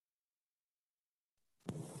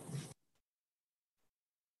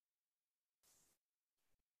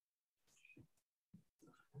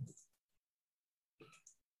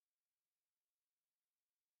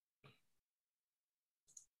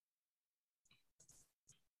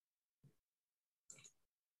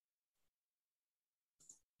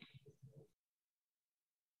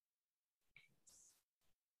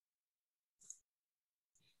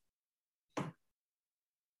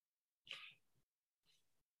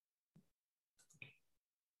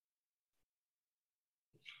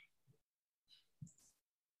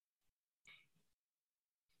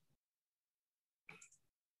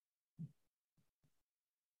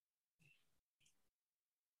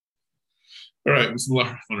All right, Bismillah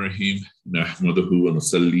ar-Rahman ar-Rahim. Nahmaduhu wa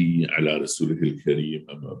nusalli ala rasulihil kareem.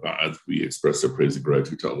 Amma ba'd. We express our praise and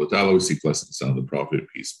gratitude to Allah Ta'ala. We seek blessings on the Prophet,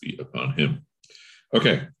 peace be upon him.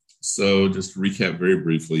 Okay, so just to recap very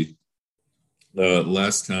briefly,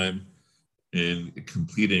 last time in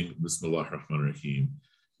completing Bismillah ar-Rahman ar-Rahim,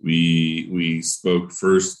 we spoke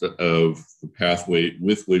first of the pathway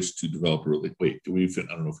with which to develop a relationship. Wait, I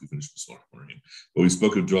don't know if we finished Bismillah ar-Rahman ar-Rahim, but we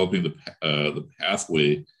spoke of developing the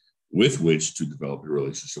pathway with which to develop a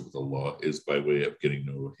relationship with Allah is by way of getting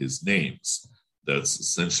to know his names. That's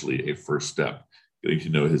essentially a first step, getting to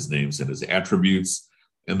know his names and his attributes.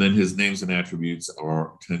 And then his names and attributes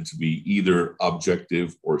tend to be either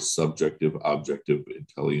objective or subjective. Objective in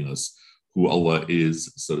telling us who Allah is,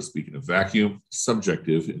 so to speak, in a vacuum.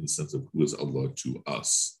 Subjective in the sense of who is Allah to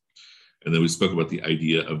us. And then we spoke about the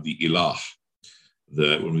idea of the ilah,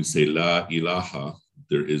 that when we say la ilaha,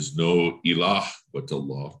 there is no ilah but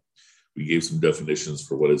Allah. We gave some definitions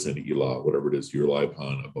for what is an ilah, whatever it is you rely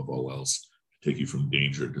upon above all else, to take you from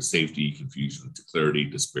danger to safety, confusion to clarity,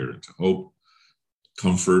 despair to hope,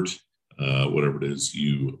 comfort, whatever it is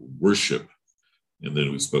you worship. And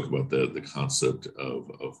then we spoke about the concept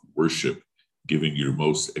of worship, giving your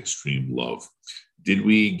most extreme love. Did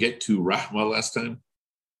we get to Rahma last time?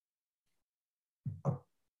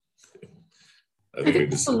 I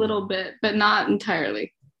think just a little bit, but not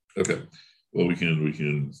entirely. Okay. Well, we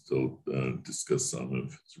can still discuss some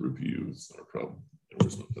of his review. It's not a problem.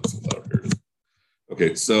 There's no pencil out here.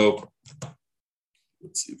 Okay, so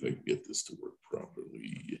let's see if I can get this to work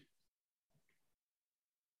properly.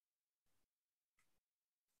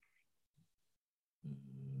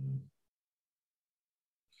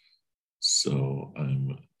 So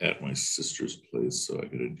I'm at my sister's place, so I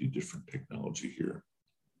got to do different technology here.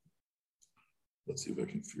 Let's see if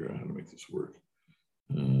I can figure out how to make this work.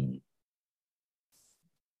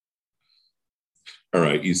 All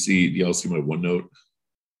right, do y'all see my OneNote on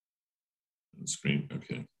the screen?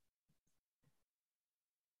 Okay.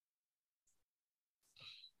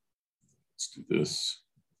 Let's do this.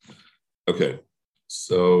 Okay,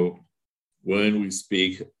 so when we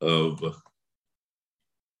speak of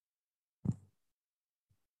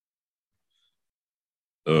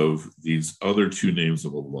these other two names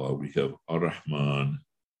of Allah, we have Ar-Rahman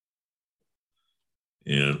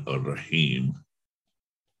and Ar-Rahim.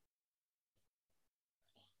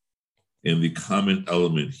 And the common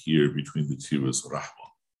element here between the two is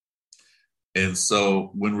Rahma. And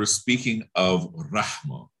so when we're speaking of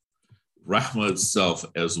Rahma, Rahma itself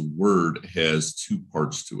as a word has two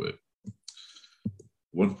parts to it.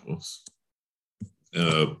 One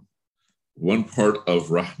part of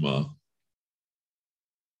Rahma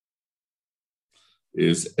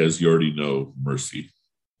is, as you already know, mercy.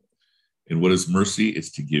 And what is mercy?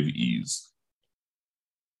 It's to give ease.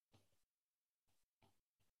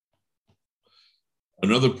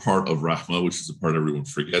 Another part of Rahma, which is a part everyone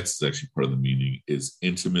forgets, is actually part of the meaning, is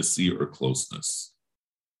intimacy or closeness.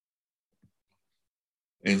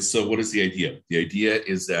 And so what is the idea? The idea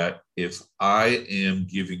is that if I am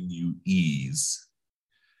giving you ease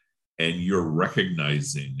and you're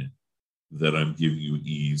recognizing that I'm giving you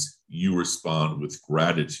ease, you respond with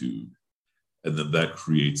gratitude, and then that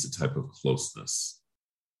creates a type of closeness.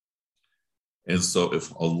 And so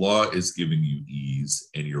if Allah is giving you ease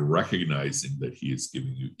and you're recognizing that he is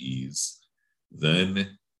giving you ease,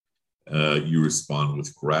 then you respond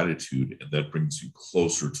with gratitude, and that brings you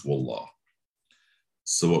closer to Allah.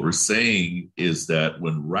 So what we're saying is that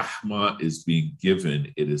when Rahma is being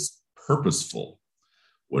given, it is purposeful.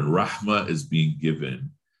 When Rahma is being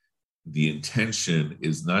given, the intention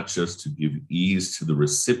is not just to give ease to the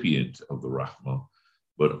recipient of the Rahma,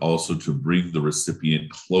 but also to bring the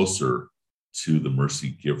recipient closer to the mercy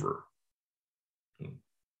giver.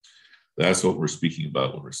 That's what we're speaking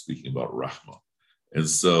about when we're speaking about Rahma. And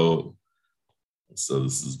so this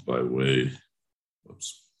is by way,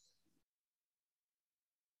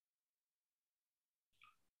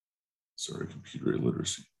 computer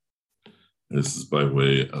illiteracy. And this is by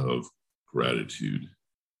way of gratitude.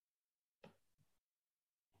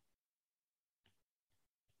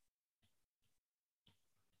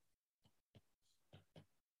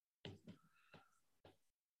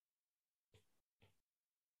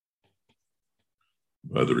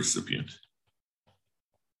 By the recipient.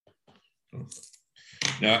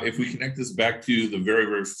 Now, if we connect this back to the very,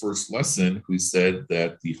 very first lesson, we said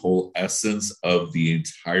that the whole essence of the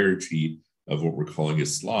entirety of what we're calling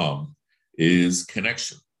Islam is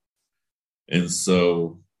connection. And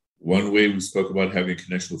so one way we spoke about having a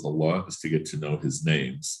connection with Allah is to get to know his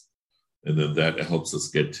names. And then that helps us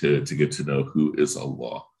get to know who is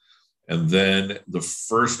Allah. And then the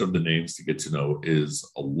first of the names to get to know is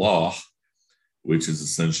Allah, which is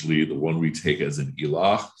essentially the one we take as an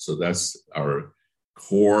ilah. So that's our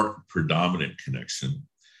core predominant connection.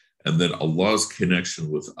 And then Allah's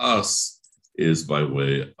connection with us is by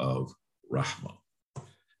way of Rahmah.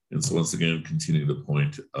 And so once again, continuing the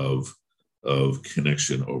point of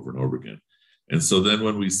connection over and over again. And so then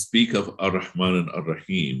when we speak of Ar-Rahman and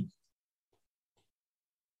Ar-Rahim,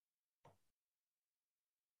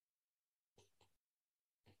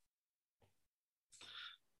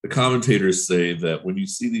 the commentators say that when you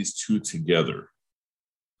see these two together,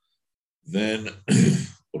 then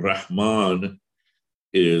Rahman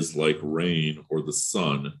is like rain or the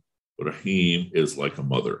sun. Rahim is like a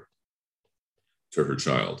mother to her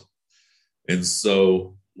child. And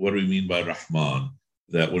so what do we mean by Rahman?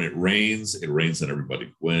 That when it rains on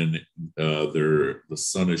everybody. When the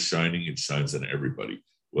sun is shining, it shines on everybody.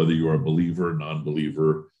 Whether you are a believer,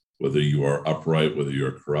 non-believer, whether you are upright, whether you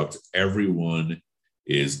are corrupt, everyone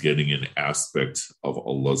is getting an aspect of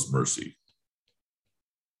Allah's mercy.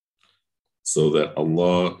 So that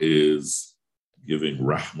Allah is giving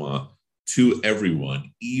rahmah to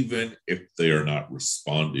everyone, even if they are not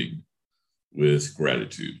responding with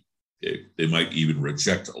gratitude. They might even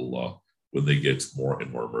reject Allah when they get more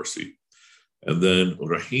and more mercy. And then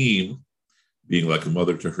Rahim, being like a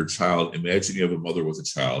mother to her child, imagine you have a mother with a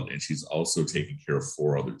child and she's also taking care of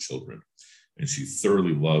 4 other children. And she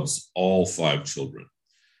thoroughly loves all 5 children.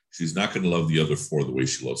 She's not going to love the other 4 the way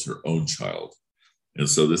she loves her own child. And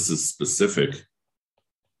so this is specific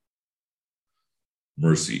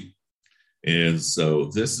mercy. And so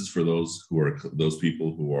this is for those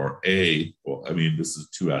people who are this is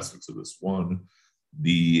 2 aspects of this. One,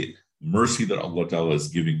 the mercy that Allah Ta'ala is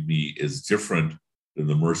giving me is different than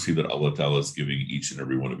the mercy that Allah Ta'ala is giving each and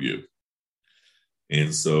every one of you.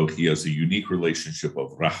 And so he has a unique relationship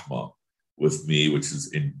of rahmah with me, which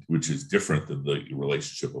is different than the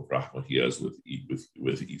relationship of rahmah he has with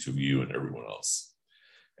each of you and everyone else.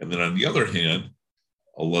 And then on the other hand,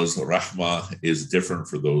 Allah's rahmah is different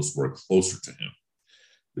for those who are closer to him.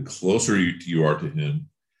 The closer you are to him,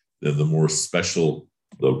 then the more special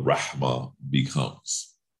the rahmah becomes.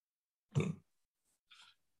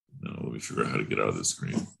 Now let me figure out how to get out of this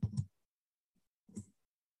screen.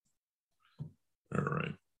 All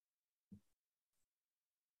right.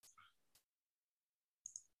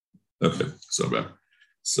 Okay, so I'm back.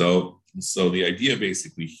 So the idea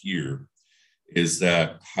basically here is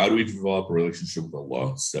that how do we develop a relationship with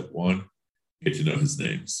Allah? Step 1, get to know his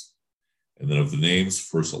names. And then of the names,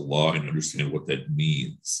 first Allah, and understand what that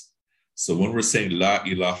means. So when we're saying La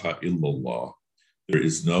ilaha illallah, there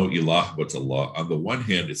is no ilah but Allah. On the one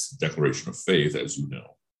hand, it's a declaration of faith, as you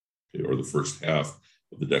know, okay, or the first half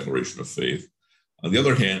of the declaration of faith. On the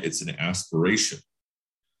other hand, it's an aspiration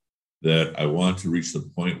that I want to reach the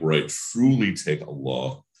point where I truly take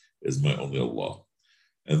Allah as my only Allah.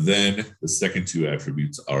 And then the second 2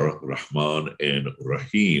 attributes are Rahman and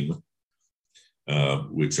Rahim,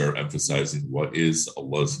 which are emphasizing what is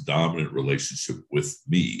Allah's dominant relationship with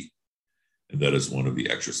me. And that is one of the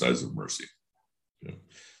exercise of mercy. Okay.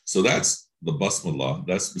 So that's the Basmallah,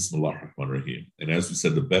 that's Bismillah Rahman Rahim. And as we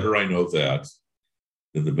said, the better I know that,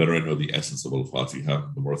 then the better I know the essence of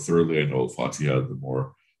Al-Fatiha. The more thoroughly I know Al-Fatiha,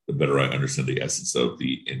 the better I understand the essence of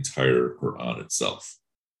the entire Quran itself.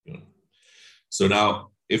 You know? So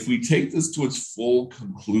now, if we take this to its full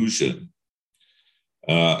conclusion,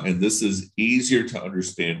 and this is easier to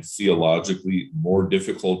understand theologically, more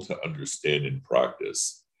difficult to understand in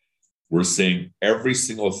practice, we're saying every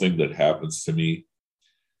single thing that happens to me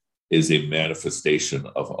is a manifestation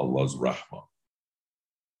of Allah's rahmah.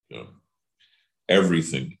 You know?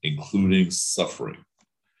 Everything, including suffering.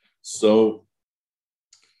 So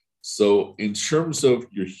in terms of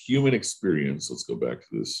your human experience, let's go back to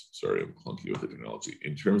this. Sorry, I'm clunky with the technology.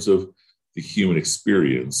 In terms of the human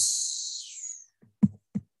experience,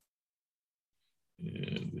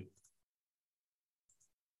 and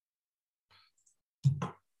I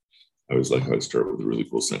always like how I start with a really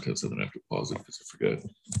cool sentence and then I have to pause it because I forget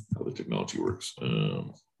how the technology works.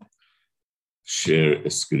 Share a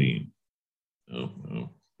screen.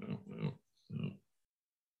 No.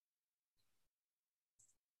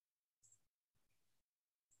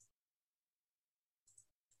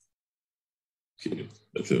 Okay,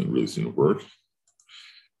 that didn't really seem to work.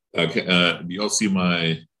 Okay, do you all see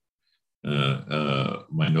my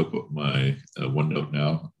notebook, my OneNote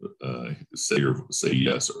now? Say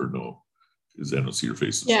yes or no, because I don't see your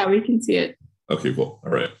faces. Yeah, we can see it. Okay, cool.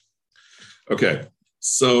 All right. Okay,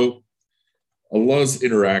 so Allah's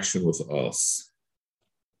interaction with us.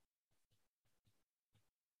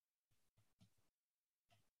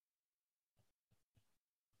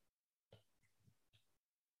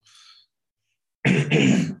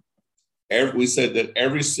 We said that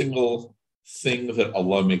every single thing that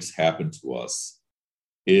Allah makes happen to us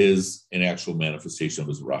is an actual manifestation of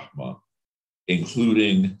His rahmah,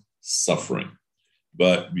 including suffering.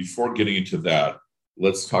 But before getting into that,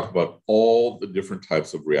 let's talk about all the different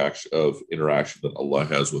types of interaction that Allah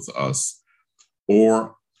has with us.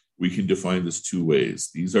 Or we can define this two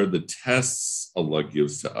ways. These are the tests Allah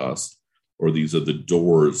gives to us, or these are the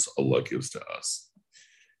doors Allah gives to us.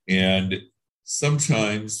 And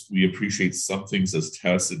sometimes we appreciate some things as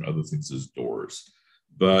tests and other things as doors.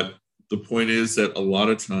 But the point is that a lot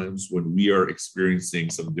of times when we are experiencing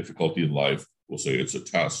some difficulty in life, we'll say it's a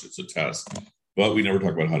test, but we never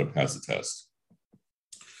talk about how to pass a test.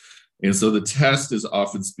 And so the test is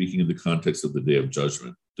often speaking in the context of the Day of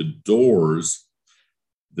Judgment. The doors,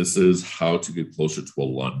 this is how to get closer to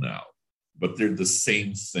Allah now, but they're the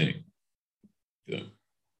same thing. Okay.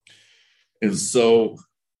 And so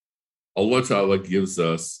Allah Ta'ala gives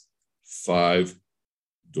us 5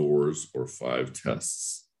 doors or 5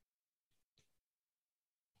 tests.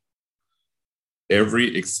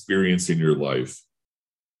 Every experience in your life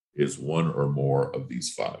is one or more of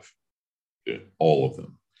these 5. Okay. All of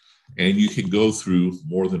them. And you can go through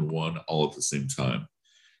more than one all at the same time.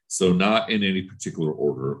 So not in any particular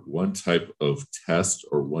order. One type of test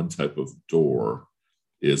or one type of door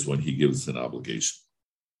is when He gives an obligation.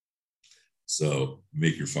 So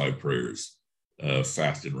make your 5 prayers,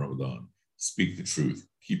 fast in Ramadan, speak the truth,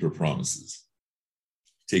 keep your promises,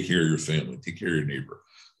 take care of your family, take care of your neighbor,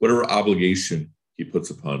 whatever obligation He puts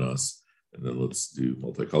upon us. And then let's do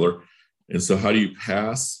multicolor. And so how do you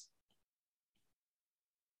pass?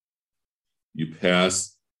 You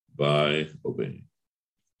pass by obeying.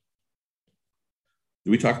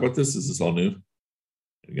 Did we talk about this? Is this all new?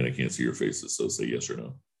 Again, I can't see your faces, so say yes or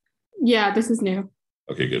no. Yeah, this is new.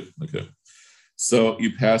 Okay, good. Okay. So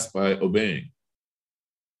you pass by obeying.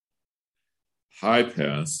 High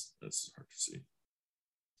pass, that's hard to see.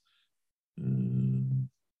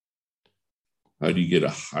 How do you get a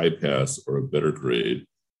high pass or a better grade?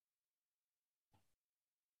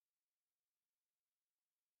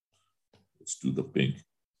 Let's do the pink.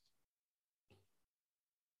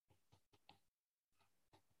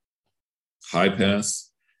 High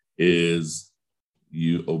pass is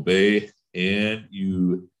you obey and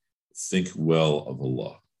you think well of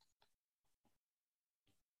Allah.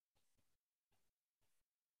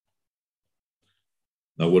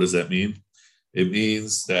 Now, what does that mean? It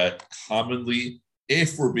means that commonly,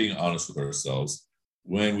 if we're being honest with ourselves,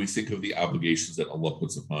 when we think of the obligations that Allah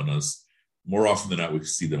puts upon us, more often than not, we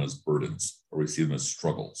see them as burdens or we see them as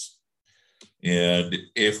struggles. And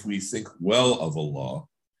if we think well of Allah,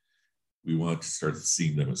 we want to start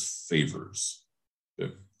seeing them as favors.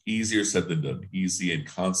 Easier said than done. Easy in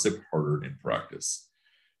concept, harder in practice.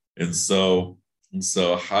 And so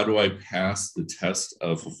how do I pass the test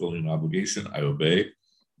of fulfilling an obligation? I obey.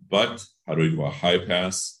 But how do I do a high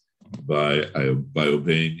pass? By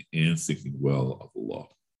obeying and thinking well of Allah.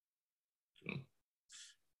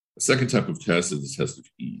 A second type of test is the test of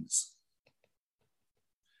ease.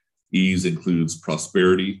 Ease includes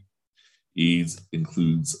prosperity. Ease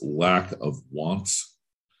includes lack of wants.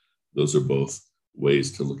 Those are both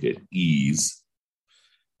ways to look at ease.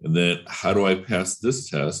 And then how do I pass this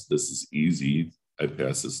test? This is easy. I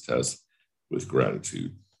pass this test with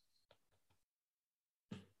gratitude.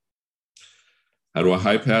 How do I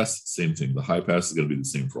high pass? Same thing. The high pass is going to be the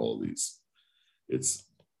same for all of these. It's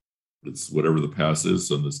whatever the pass is.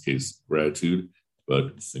 So in this case, gratitude,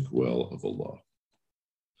 but think well of Allah.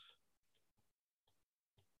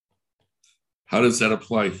 How does that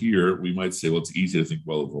apply here? We might say, well, it's easy to think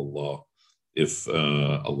well of Allah if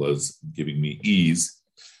Allah is giving me ease.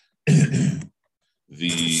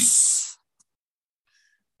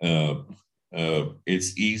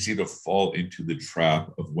 It's easy to fall into the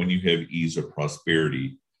trap of when you have ease or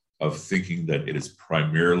prosperity of thinking that it is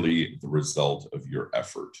primarily the result of your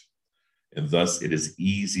effort. And thus it is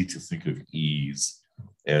easy to think of ease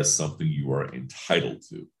as something you are entitled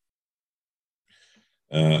to.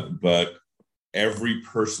 But every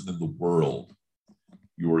person in the world,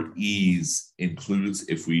 your ease includes,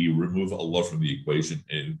 if we remove Allah from the equation,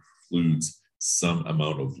 it includes some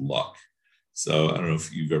amount of luck. So I don't know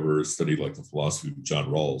if you've ever studied like the philosophy of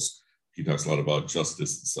John Rawls. He talks a lot about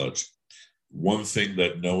justice and such. One thing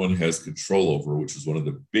that no one has control over, which is one of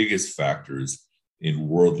the biggest factors in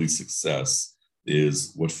worldly success,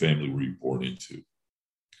 is what family were you born into.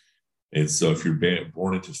 And so if you're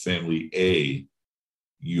born into family A,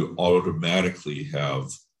 you automatically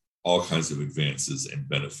have all kinds of advances and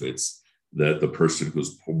benefits that the person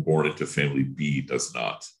who's born into family B does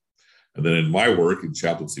not. And then in my work, in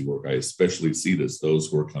chaplaincy work, I especially see this. Those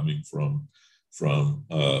who are coming from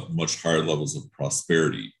much higher levels of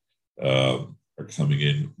prosperity are coming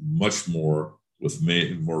in much more with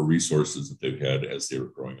more resources that they've had as they were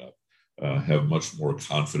growing up, have much more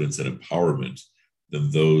confidence and empowerment than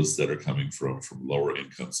those that are coming from lower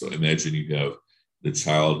income. So imagine you have the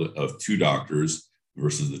child of two doctors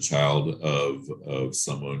versus the child of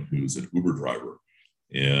someone who's an Uber driver.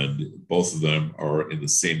 And both of them are in the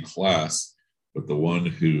same class, but the one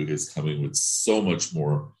who is coming with so much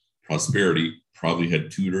more prosperity probably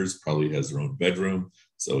had tutors, probably has their own bedroom.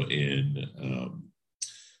 So in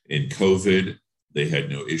COVID, they had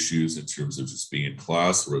no issues in terms of just being in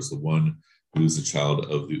class, whereas the one who's the child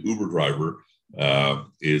of the Uber driver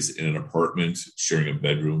is in an apartment sharing a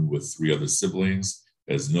bedroom with three other siblings,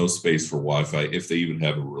 has no space for Wi-Fi, if they even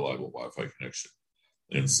have a reliable Wi-Fi connection.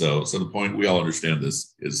 And so the point, we all understand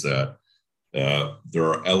this, is that there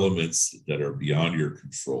are elements that are beyond your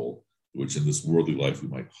control, which in this worldly life we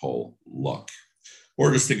might call luck.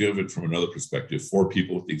 Or just think of it from another perspective. 4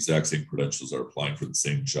 people with the exact same credentials are applying for the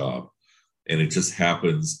same job. And it just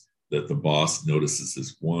happens that the boss notices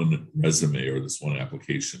this one resume or this one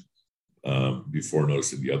application before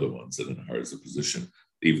noticing the other ones, and then hires a position,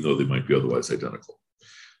 even though they might be otherwise identical.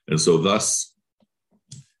 And so thus,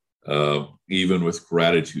 even with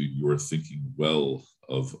gratitude, you are thinking well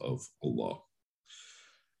of Allah.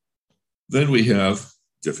 Then we have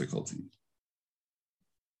difficulty.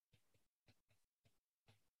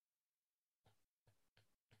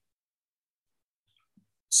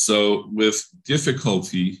 So with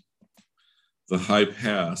difficulty, the high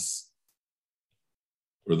pass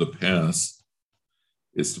or the pass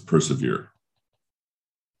is to persevere.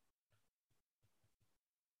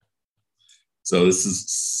 So this is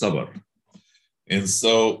sabr. And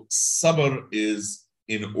so sabr is,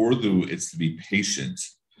 in Urdu, it's to be patient.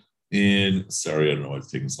 Sorry, I don't know why it's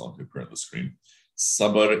taking so long to appear on the screen.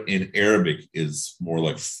 Sabr in Arabic is more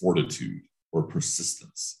like fortitude or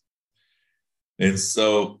persistence. And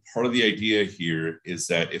so part of the idea here is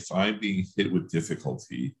that if I'm being hit with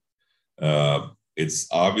difficulty, it's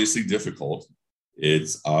obviously difficult.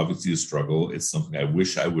 It's obviously a struggle. It's something I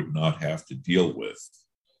wish I would not have to deal with.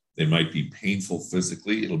 It might be painful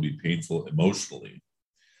physically. It'll be painful emotionally.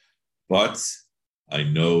 But I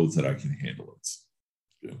know that I can handle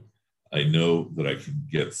it. I know that I can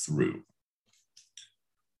get through.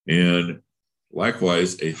 And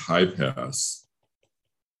likewise, a high pass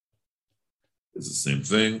is the same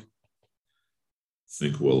thing.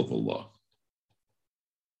 Think well of Allah.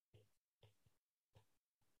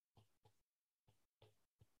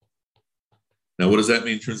 Now, what does that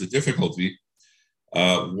mean in terms of difficulty?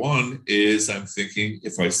 One is I'm thinking,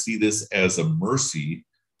 if I see this as a mercy,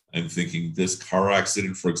 I'm thinking this car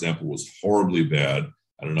accident, for example, was horribly bad.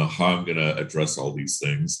 I don't know how I'm going to address all these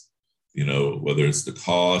things, whether it's the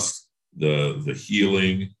cost, the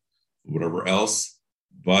healing, whatever else.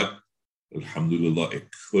 But alhamdulillah, it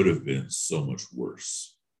could have been so much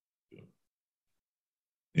worse.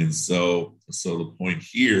 And so the point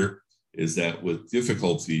here is that with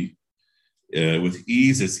difficulty, with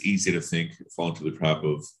ease, it's easy to fall into the trap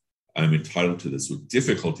of, I'm entitled to this. With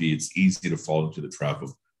difficulty, it's easy to fall into the trap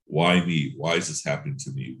of, why me? Why is this happening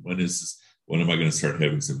to me? When am I going to start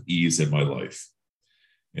having some ease in my life?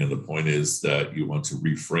 And the point is that you want to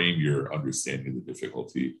reframe your understanding of the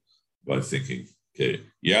difficulty by thinking, okay,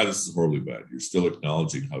 yeah, this is horribly bad. You're still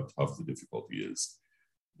acknowledging how tough the difficulty is,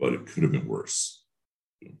 but it could have been worse.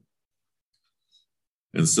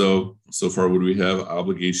 And so far, what do we have?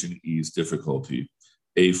 Obligation, ease, difficulty.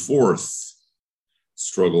 A fourth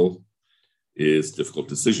struggle is difficult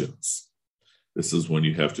decisions. This is when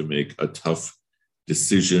you have to make a tough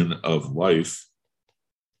decision of life.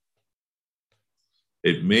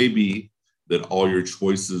 It may be that all your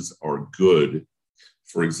choices are good.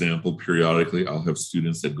 For example, periodically, I'll have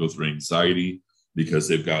students that go through anxiety because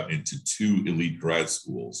they've gotten into 2 elite grad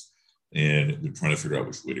schools and they're trying to figure out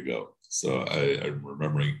which way to go. So I'm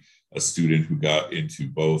remembering a student who got into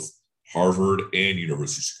both Harvard and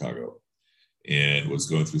University of Chicago and was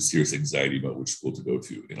going through serious anxiety about which school to go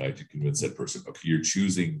to. And I had to convince that person, okay, you're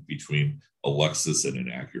choosing between a Lexus and an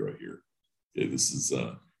Acura here. Okay, this is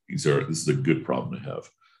a good problem to have.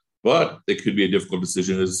 But it could be a difficult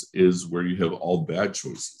decision is where you have all bad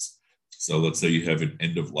choices. So let's say you have an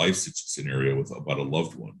end of life scenario about a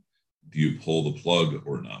loved one. Do you pull the plug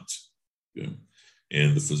or not? Okay.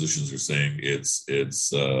 And the physicians are saying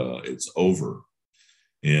it's over.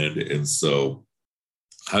 And so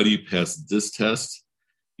how do you pass this test?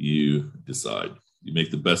 You decide. You make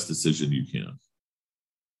the best decision you can.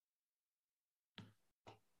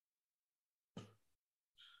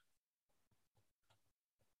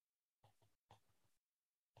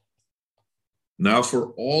 Now, for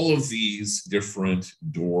all of these different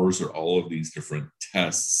doors or all of these different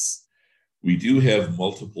tests, we do have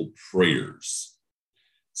multiple prayers.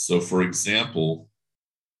 So, for example,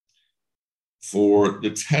 for the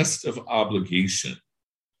test of obligation,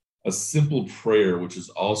 a simple prayer, which is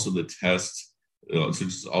also the test, which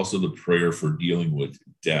is also the prayer for dealing with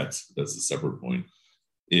debt, that's a separate point,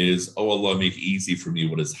 is, oh Allah, make easy for me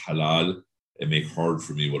what is halal and make hard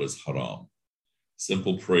for me what is haram.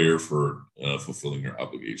 Simple prayer for fulfilling your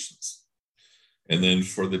obligations. And then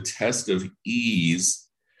for the test of ease,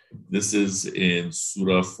 this is in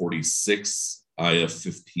Surah 46, Ayah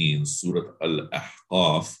 15, Surah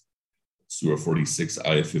Al-Ahqaf, Surah 46,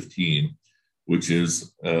 Ayah 15, which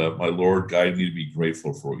is, my Lord, guide me to be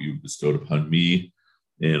grateful for what you bestowed upon me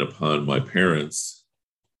and upon my parents,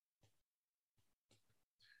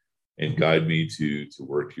 and guide me to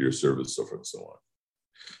work to your service, so forth and so on.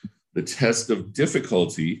 The test of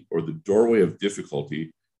difficulty, or the doorway of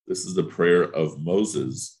difficulty, this is the prayer of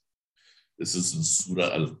Moses. This is in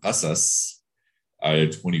Surah Al-Qasas, Ayah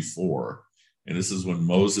 24. And this is when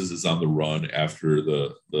Moses is on the run after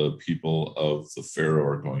the people of the Pharaoh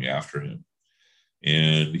are going after him.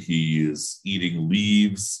 And he is eating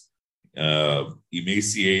leaves,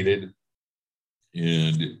 emaciated.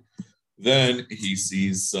 And then he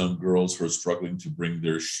sees some girls who are struggling to bring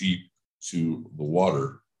their sheep to the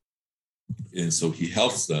water. And so he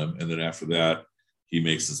helps them. And then after that, he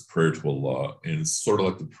makes his prayer to Allah. And it's sort of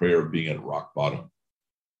like the prayer of being at rock bottom,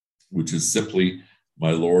 which is simply,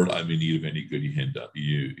 my Lord, I'm in need of any good you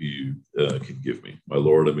can give me. My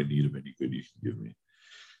Lord, I'm in need of any good you can give me.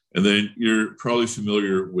 And then you're probably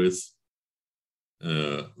familiar with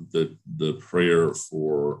the prayer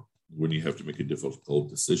for when you have to make a difficult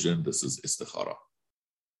decision. This is istikhara.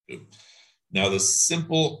 Now, the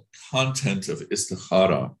simple content of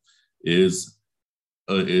istikhara is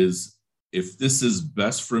if this is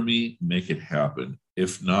best for me, make it happen.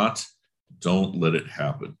 If not, don't let it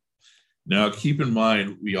happen. Now, keep in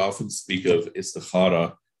mind, we often speak of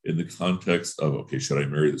istikhara in the context of, okay, should I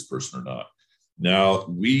marry this person or not? Now,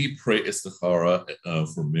 we pray istikhara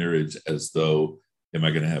for marriage as though, am I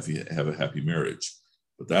going to have a happy marriage?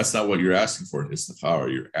 But that's not what you're asking for in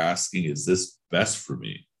istikhara. You're asking, is this best for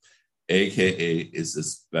me? AKA, is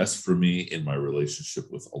this best for me in my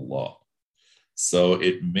relationship with Allah? So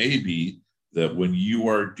it may be that when you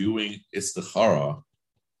are doing istikhara,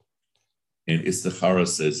 and istikhara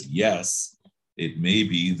says yes, it may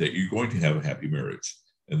be that you're going to have a happy marriage.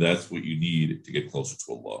 And that's what you need to get closer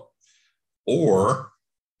to Allah. Or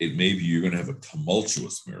it may be you're going to have a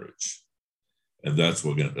tumultuous marriage. And that's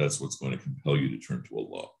what's going to compel you to turn to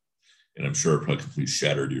Allah. And I'm sure it probably completely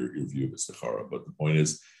shattered your view of istikhara. But the point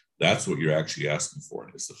is, that's what you're actually asking for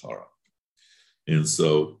in istikhara. And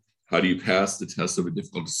so how do you pass the test of a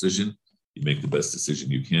difficult decision? You make the best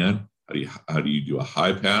decision you can. How do you do a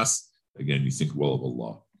high pass? Again, you think well of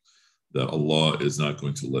Allah, that Allah is not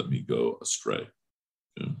going to let me go astray.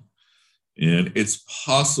 Okay? And it's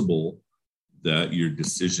possible that your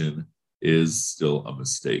decision is still a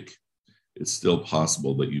mistake. It's still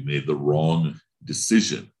possible that you made the wrong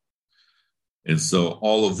decision. And so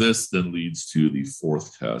all of this then leads to the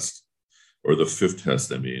fourth test, or the fifth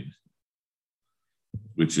test,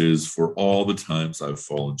 which is for all the times I've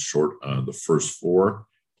fallen short on the first four,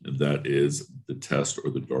 and that is the test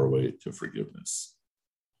or the doorway to forgiveness.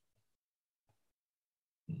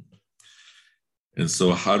 And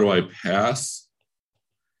so how do I pass?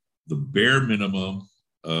 The bare minimum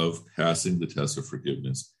of passing the test of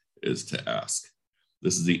forgiveness is to ask.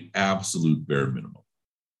 This is the absolute bare minimum.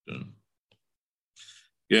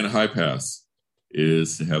 Again, high pass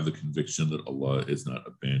is to have the conviction that Allah is not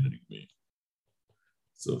abandoning me.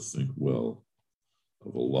 So think well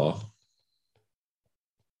of Allah.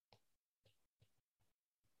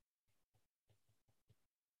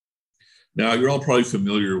 Now, you're all probably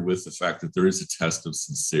familiar with the fact that there is a test of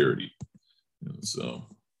sincerity. So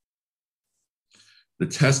the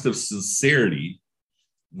test of sincerity,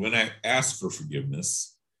 when I ask for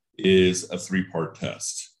forgiveness, is a three-part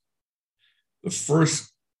test. The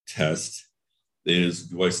first test is,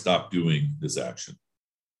 do I stop doing this action?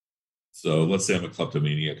 So let's say I'm a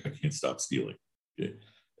kleptomaniac. I can't stop stealing. Okay.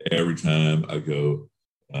 Every time I go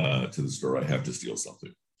to the store, I have to steal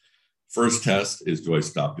something. First test is, do I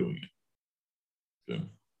stop doing it? Okay.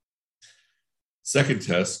 Second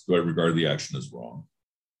test, do I regard the action as wrong?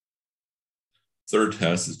 Third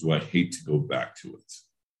test is, do I hate to go back to it?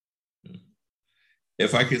 Okay.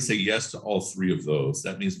 If I can say yes to all three of those,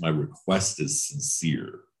 that means my request is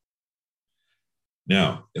sincere.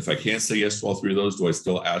 Now, if I can't say yes to all three of those, do I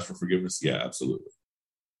still ask for forgiveness? Yeah, absolutely.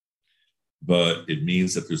 but it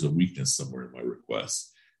means that there's a weakness somewhere in my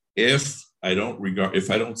request. If I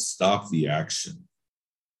don't stop the action,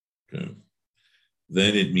 okay,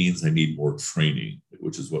 then it means I need more training,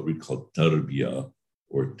 which is what we call tarbiyah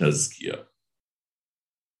or tazkiyah,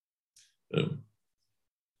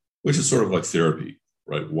 which is sort of like therapy,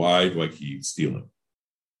 right? Why do I keep stealing?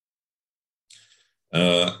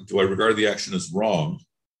 Do I regard the action as wrong?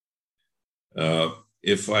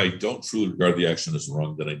 If I don't truly regard the action as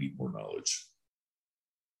wrong, then I need more knowledge.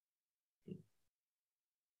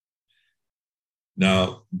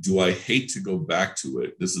 Now, do I hate to go back to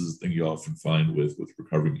it? This is the thing you often find with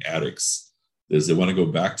recovering addicts, is they want to go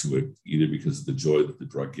back to it either because of the joy that the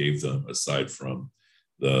drug gave them, aside from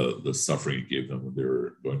the suffering it gave them when they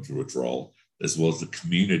were going through withdrawal, as well as the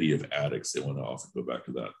community of addicts. They want to often go back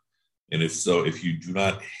to that. And if so, if you do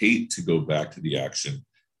not hate to go back to the action,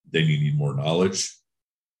 then you need more knowledge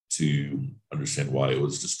to understand why it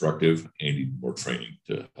was destructive, and you need more training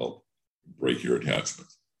to help break your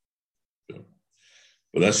attachment. So,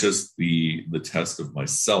 but that's just the test of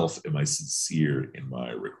myself. Am I sincere in my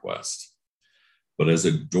request? But as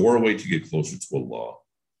a doorway to get closer to Allah,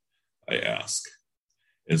 I ask.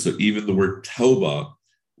 And so even the word tawbah,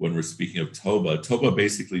 when we're speaking of tawbah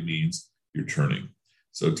basically means you're turning.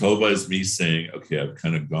 So tawbah is me saying, okay, I've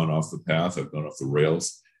kind of gone off the path, I've gone off the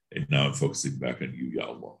rails, and now I'm focusing back on you, Ya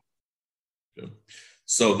Allah. Okay.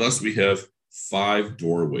 So thus we have 5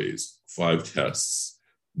 doorways, 5 tests,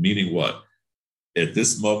 meaning what? At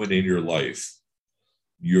this moment in your life,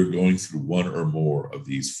 you're going through one or more of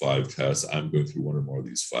these 5 tests. I'm going through one or more of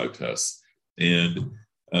these 5 tests. And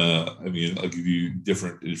I'll give you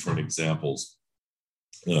different examples.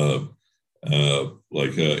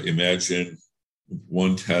 Imagine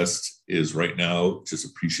one test is right now just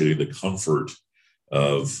appreciating the comfort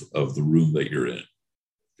of the room that you're in.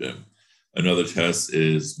 Okay. Another test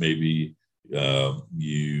is maybe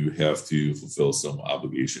you have to fulfill some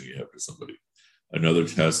obligation you have to somebody. Another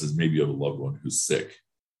test is maybe you have a loved one who's sick.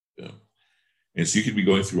 Okay. And so you could be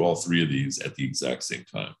going through all 3 of these at the exact same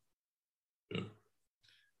time. Okay.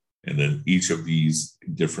 And then each of these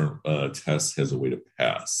different tests has a way to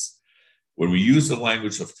pass. When we use the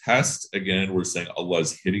language of test, again, we're saying Allah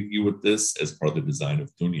is hitting you with this as part of the design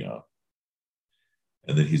of dunya.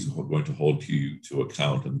 And then he's going to hold you to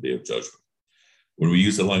account on the day of judgment. When we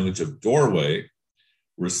use the language of doorway,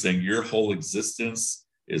 we're saying your whole existence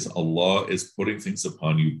is Allah is putting things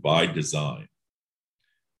upon you by design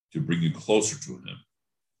to bring you closer to him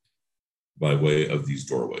by way of these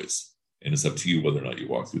doorways. And it's up to you whether or not you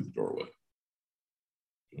walk through the doorway.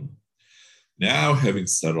 Okay. Now, having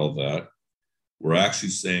said all that, we're actually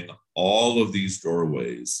saying all of these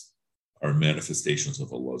doorways are manifestations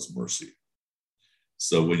of Allah's mercy.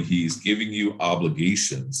 So when he's giving you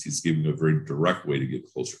obligations, he's giving you a very direct way to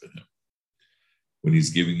get closer to him. When he's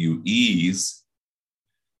giving you ease,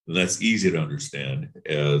 then that's easy to understand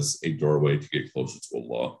as a doorway to get closer to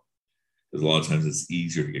Allah. Because a lot of times it's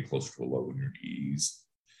easier to get closer to Allah when you're in ease.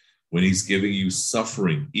 When he's giving you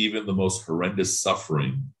suffering, even the most horrendous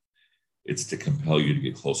suffering, it's to compel you to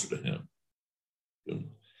get closer to him.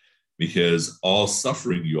 Because all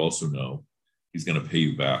suffering, you also know, he's going to pay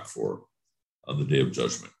you back for on the day of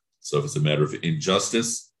judgment. So if it's a matter of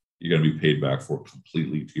injustice, you're going to be paid back for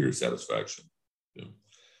completely to your satisfaction.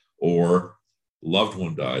 Or loved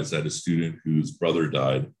one dies. I had a student whose brother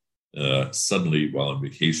died suddenly while on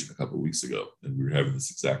vacation a couple of weeks ago, and we were having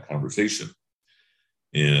this exact conversation.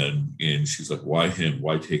 And she's like, why him?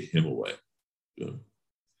 Why take him away? But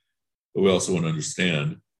we also want to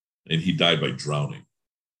understand, and he died by drowning,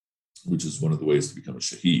 which is one of the ways to become a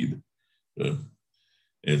shaheed.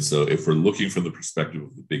 And so if we're looking from the perspective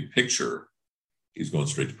of the big picture, he's going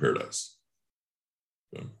straight to paradise.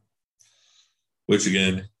 Which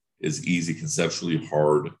again is easy conceptually,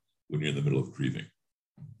 hard when you're in the middle of grieving.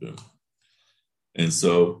 And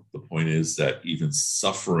so the point is that even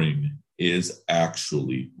suffering is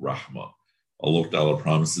actually rahmah. Allah Ta'ala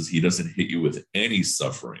promises he doesn't hit you with any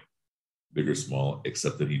suffering, big or small,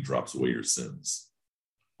 except that he drops away your sins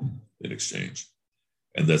in exchange.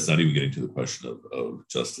 And that's not even getting to the question of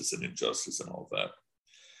justice and injustice and all of that.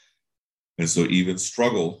 And so even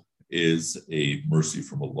struggle is a mercy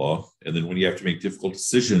from Allah. And then when you have to make difficult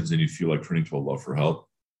decisions and you feel like turning to Allah for help,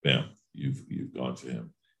 bam, you've gone to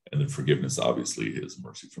him. And then forgiveness, obviously, is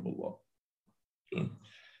mercy from Allah. Okay.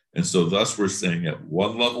 And so thus we're saying at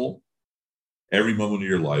one level, every moment of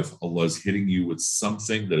your life, Allah is hitting you with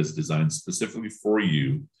something that is designed specifically for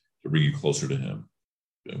you to bring you closer to him.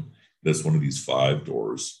 Okay. That's one of these 5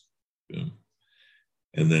 doors. Okay.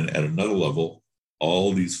 And then at another level,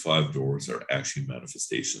 all these 5 doors are actually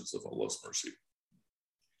manifestations of Allah's mercy.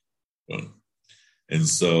 And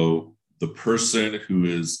so the person who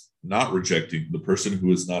is not rejecting, the person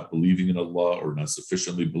who is not believing in Allah or not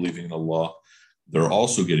sufficiently believing in Allah, they're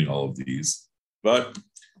also getting all of these, but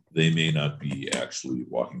they may not be actually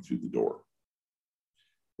walking through the door.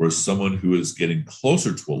 Whereas someone who is getting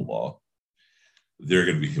closer to Allah, they're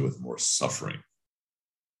going to be hit with more suffering.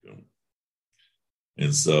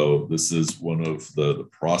 And so this is one of the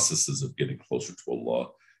processes of getting closer to Allah,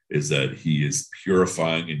 is that He is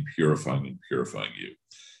purifying and purifying and purifying you.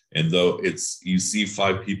 And though you see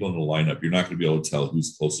 5 people in a lineup, you're not going to be able to tell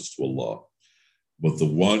who's closest to Allah. But the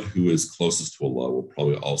one who is closest to Allah will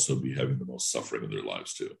probably also be having the most suffering in their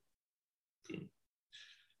lives too.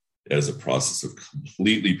 As a process of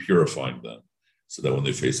completely purifying them, so that when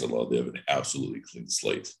they face Allah, they have an absolutely clean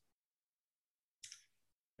slate.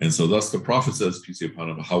 And so thus the Prophet says, peace be upon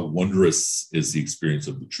him, how wondrous is the experience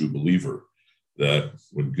of the true believer, that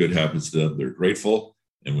when good happens to them, they're grateful,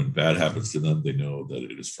 and when bad happens to them, they know that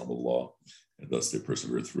it is from Allah, and thus they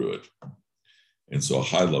persevere through it. And so a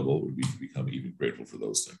high level would be to become even grateful for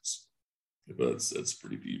those things. But it's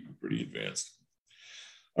pretty deep and pretty advanced.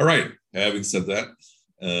 All right, having said that,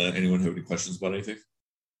 anyone have any questions about anything?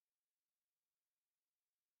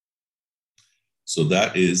 So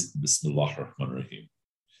that is Bismillah ar-Rahman ar-Rahim.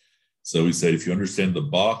 So we said, if you understand the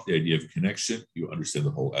ba, the idea of connection, you understand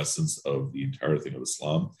the whole essence of the entire thing of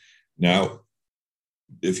Islam. Now,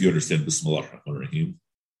 if you understand Bismillah ar-Rahman ar-Rahim,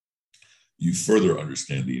 you further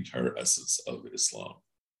understand the entire essence of Islam,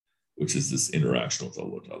 which is this interaction with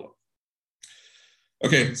Allah Ta'ala.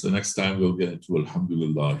 Okay, so next time we'll get into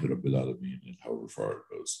Alhamdulillah Rabbil Alameen and however far it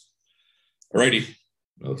goes. Alrighty,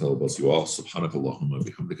 I'll tell about you all. Subhanakallahumma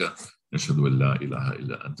bihamdika. Nashhadu an la ilaha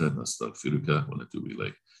illa anta nastaghfiruka wa natubu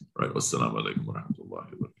ilayk. Right, wassalamu alaikum wa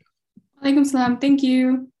rahmatullahi wa barakatuh. Alaikum salam. Thank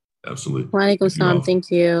you. Absolutely. Wa alaikum salam. Thank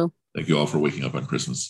you. Thank you all for waking up on Christmas.